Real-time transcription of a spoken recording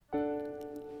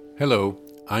Hello,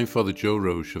 I'm Father Joe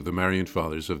Roche of the Marian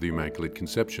Fathers of the Immaculate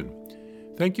Conception.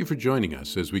 Thank you for joining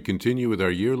us as we continue with our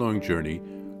year-long journey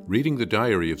reading the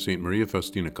diary of St. Maria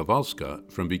Faustina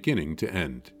Kowalska from beginning to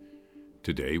end.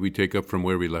 Today we take up from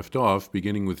where we left off,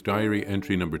 beginning with diary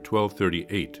entry number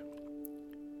 1238.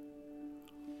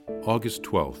 August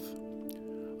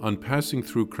 12th. On passing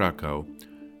through Krakow,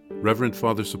 Reverend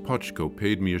Father Sopoćko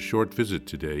paid me a short visit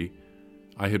today.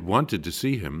 I had wanted to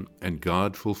see him, and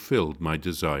God fulfilled my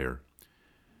desire.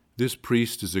 This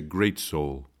priest is a great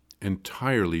soul,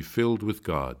 entirely filled with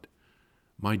God.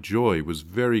 My joy was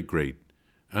very great,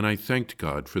 and I thanked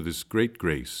God for this great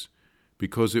grace,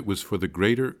 because it was for the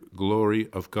greater glory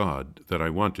of God that I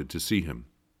wanted to see him.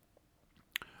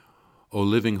 O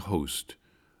living host,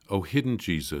 O hidden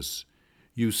Jesus,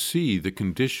 you see the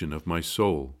condition of my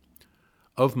soul.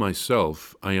 Of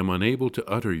myself I am unable to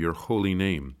utter your holy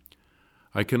name.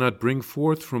 I cannot bring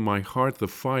forth from my heart the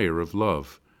fire of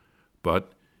love,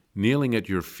 but, kneeling at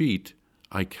your feet,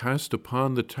 I cast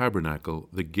upon the tabernacle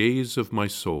the gaze of my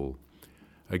soul,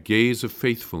 a gaze of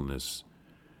faithfulness.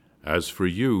 As for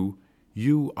you,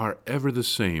 you are ever the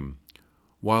same,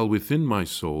 while within my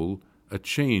soul a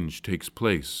change takes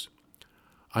place.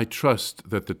 I trust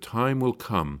that the time will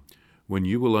come when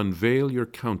you will unveil your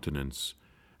countenance,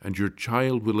 and your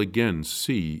child will again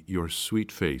see your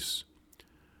sweet face.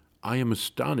 I am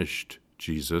astonished,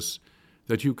 Jesus,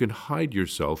 that you can hide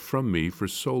yourself from me for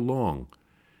so long,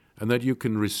 and that you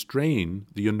can restrain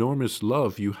the enormous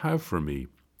love you have for me.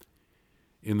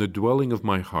 In the dwelling of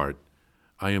my heart,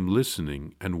 I am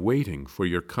listening and waiting for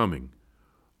your coming,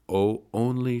 O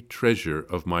only treasure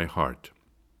of my heart.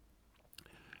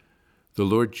 The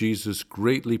Lord Jesus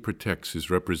greatly protects his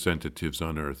representatives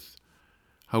on earth.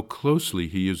 How closely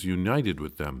he is united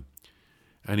with them,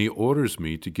 and he orders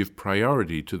me to give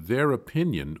priority to their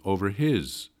opinion over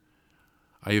his.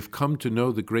 I have come to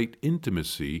know the great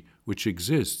intimacy which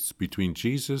exists between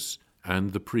Jesus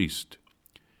and the priest.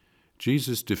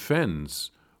 Jesus defends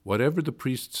whatever the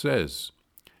priest says,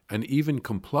 and even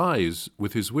complies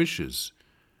with his wishes,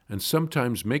 and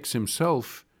sometimes makes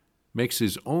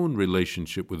his own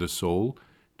relationship with a soul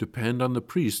depend on the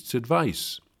priest's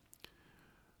advice.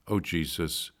 O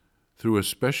Jesus, through a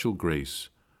special grace,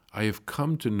 I have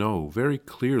come to know very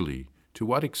clearly to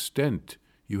what extent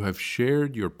you have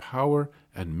shared your power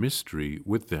and mystery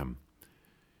with them,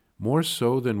 more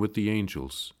so than with the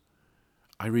angels.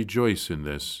 I rejoice in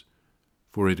this,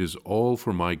 for it is all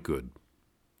for my good.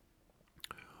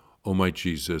 O my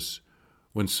Jesus,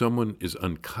 when someone is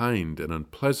unkind and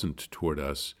unpleasant toward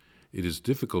us, it is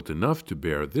difficult enough to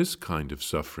bear this kind of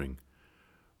suffering.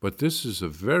 But this is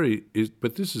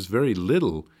very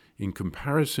little in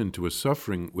comparison to a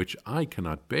suffering which I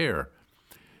cannot bear,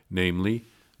 namely,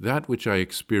 that which I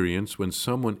experience when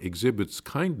someone exhibits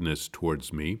kindness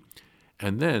towards me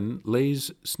and then lays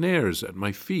snares at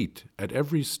my feet at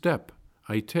every step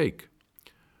I take.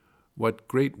 What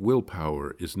great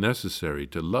willpower is necessary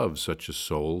to love such a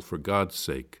soul for God's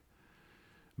sake.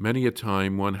 Many a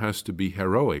time one has to be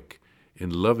heroic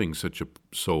in loving such a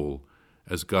soul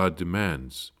as God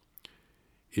demands.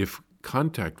 If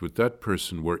contact with that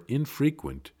person were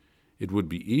infrequent, it would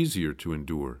be easier to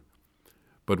endure.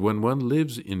 But when one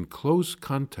lives in close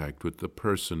contact with the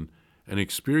person and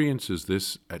experiences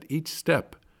this at each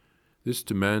step, this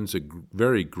demands a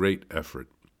very great effort.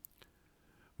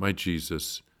 My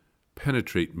Jesus,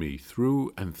 penetrate me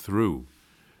through and through,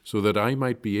 so that I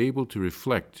might be able to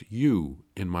reflect you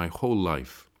in my whole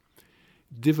life.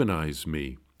 Divinize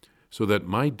me, so that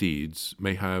my deeds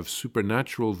may have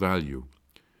supernatural value.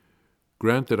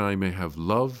 Grant that I may have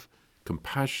love,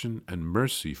 compassion, and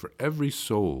mercy for every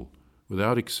soul,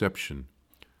 without exception.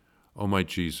 O my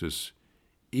Jesus,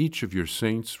 each of your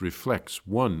saints reflects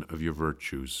one of your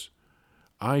virtues.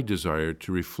 I desire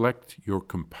to reflect your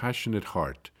compassionate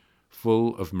heart,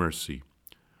 full of mercy.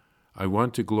 I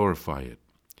want to glorify it.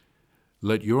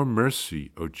 Let your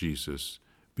mercy, O Jesus,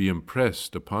 be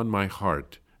impressed upon my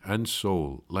heart and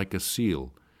soul like a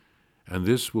seal, and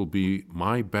this will be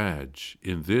my badge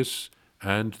in this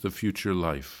and the future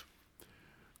life.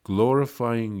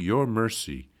 Glorifying your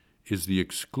mercy is the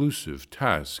exclusive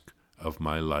task of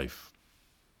my life.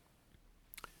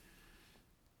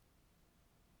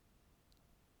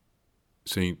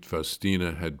 Saint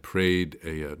Faustina had prayed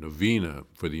a novena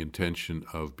for the intention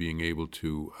of being able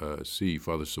to see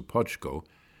Father Sopoćko.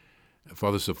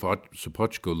 Father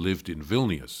Sopoćko lived in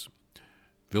Vilnius.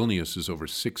 Vilnius is over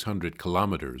 600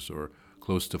 kilometers, or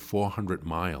close to 400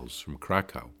 miles from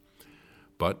Krakow.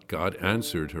 But God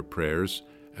answered her prayers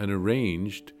and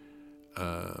arranged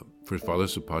for Father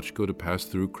Sopoćko to pass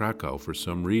through Krakow for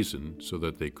some reason so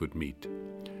that they could meet.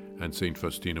 And St.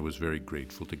 Faustina was very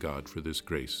grateful to God for this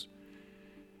grace.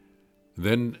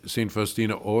 Then St.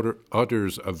 Faustina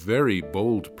utters a very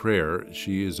bold prayer.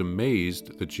 She is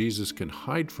amazed that Jesus can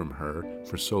hide from her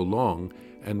for so long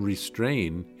and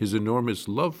restrain his enormous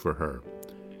love for her.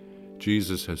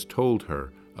 Jesus has told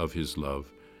her of his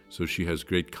love, so she has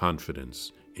great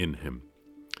confidence in him.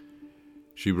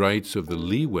 She writes of the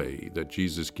leeway that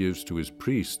Jesus gives to his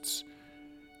priests.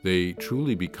 They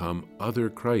truly become other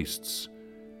Christs.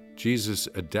 Jesus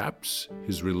adapts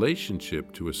his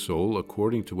relationship to a soul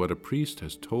according to what a priest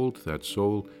has told that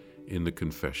soul in the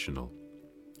confessional.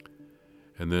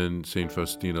 And then St.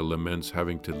 Faustina laments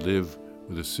having to live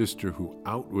with a sister who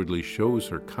outwardly shows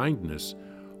her kindness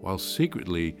while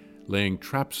secretly laying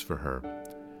traps for her.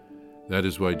 That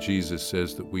is why Jesus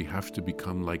says that we have to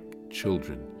become like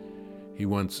children. He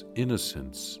wants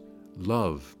innocence,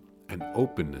 love, and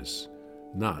openness,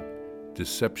 not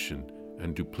deception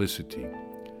and duplicity.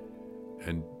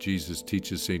 And Jesus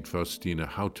teaches St. Faustina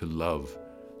how to love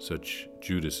such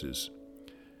Judases.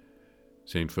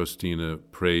 St. Faustina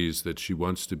prays that she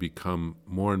wants to become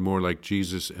more and more like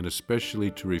Jesus, and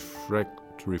especially to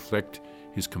reflect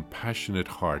his compassionate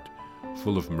heart,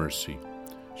 full of mercy.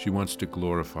 She wants to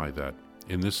glorify that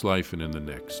in this life and in the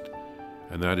next.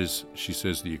 And that is, she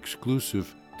says, the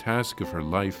exclusive task of her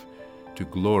life, to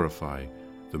glorify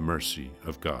the mercy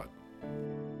of God.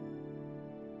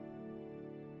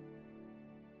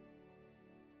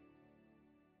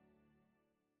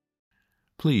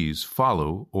 Please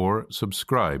follow or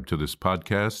subscribe to this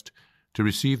podcast to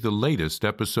receive the latest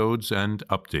episodes and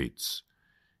updates.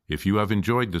 If you have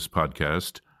enjoyed this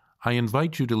podcast, I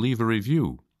invite you to leave a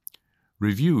review.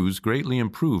 Reviews greatly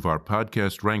improve our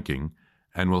podcast ranking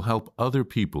and will help other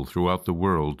people throughout the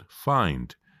world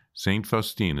find St.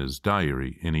 Faustina's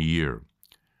Diary in a Year.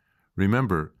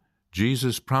 Remember,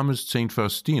 Jesus promised St.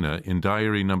 Faustina in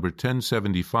Diary number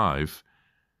 1075,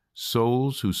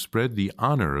 souls who spread the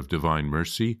honor of divine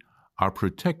mercy are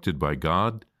protected by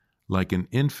God like an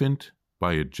infant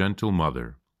by a gentle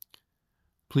mother.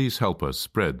 Please help us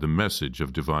spread the message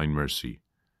of divine mercy.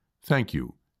 Thank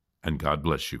you, and God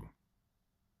bless you.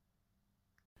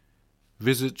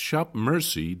 Visit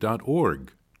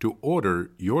shopmercy.org to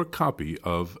order your copy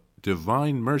of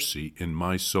Divine Mercy in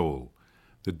My Soul,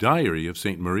 the Diary of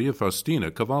St. Maria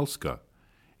Faustina Kowalska.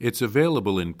 It's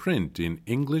available in print in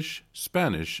English,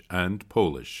 Spanish, and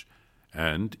Polish,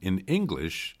 and in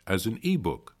English as an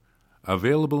e-book,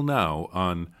 available now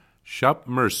on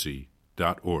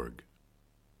shopmercy.org.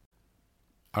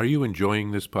 Are you enjoying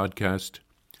this podcast?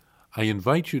 I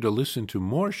invite you to listen to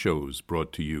more shows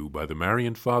brought to you by the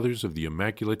Marian Fathers of the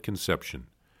Immaculate Conception.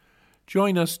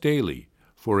 Join us daily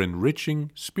for enriching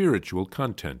spiritual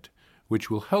content, which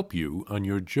will help you on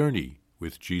your journey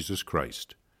with Jesus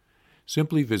Christ.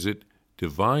 Simply visit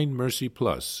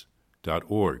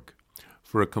DivineMercyPlus.org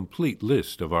for a complete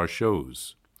list of our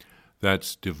shows.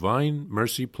 That's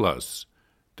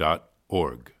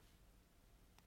DivineMercyPlus.org.